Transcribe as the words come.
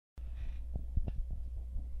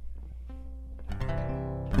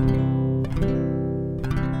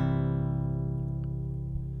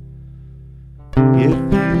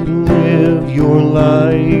your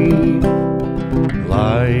life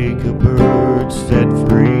like a bird set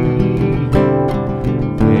free,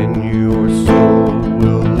 then your soul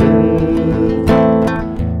will live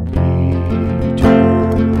eternally.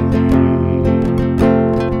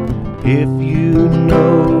 If you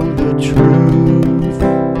know the truth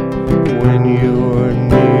when you're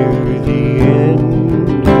near the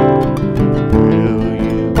end, will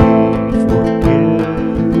you be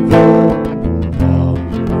forgiven of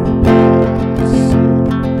your sin?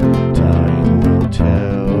 Time will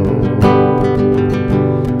tell.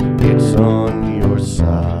 It's on your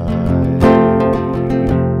side.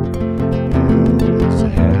 Hell is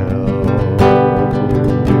hell,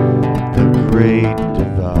 the great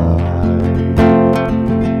divide.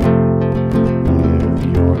 Live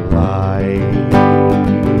your life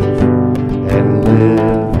and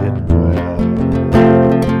live it well.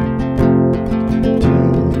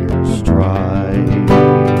 Tell your strife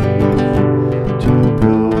to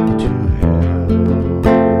go to hell.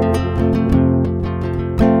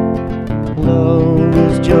 Love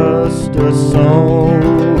is just a song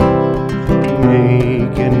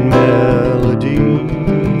making melodies.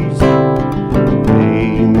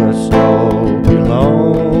 They must all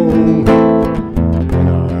belong in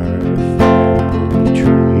our family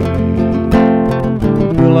tree.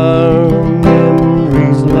 Will our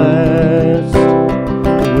memories last?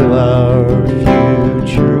 Will our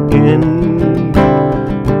future end?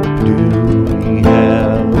 Do we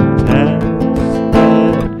have a past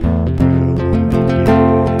that will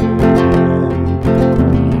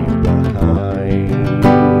leave behind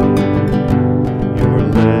your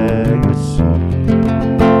legacy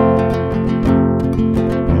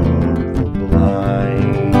of the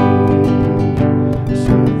blind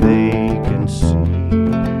so they can see?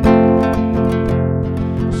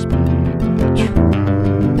 Speak the truth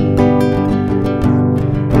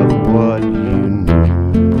of what you knew,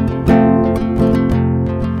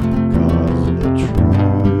 'cause the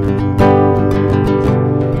truth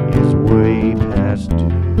is way past due.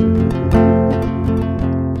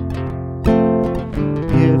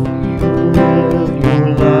 If you live your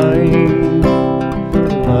life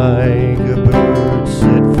like a bird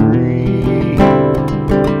set free,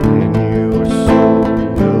 then your soul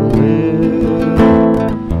will live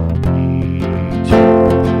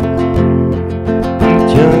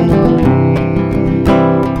eternally,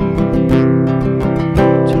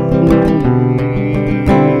 eternally,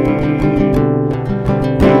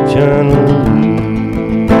 eternally.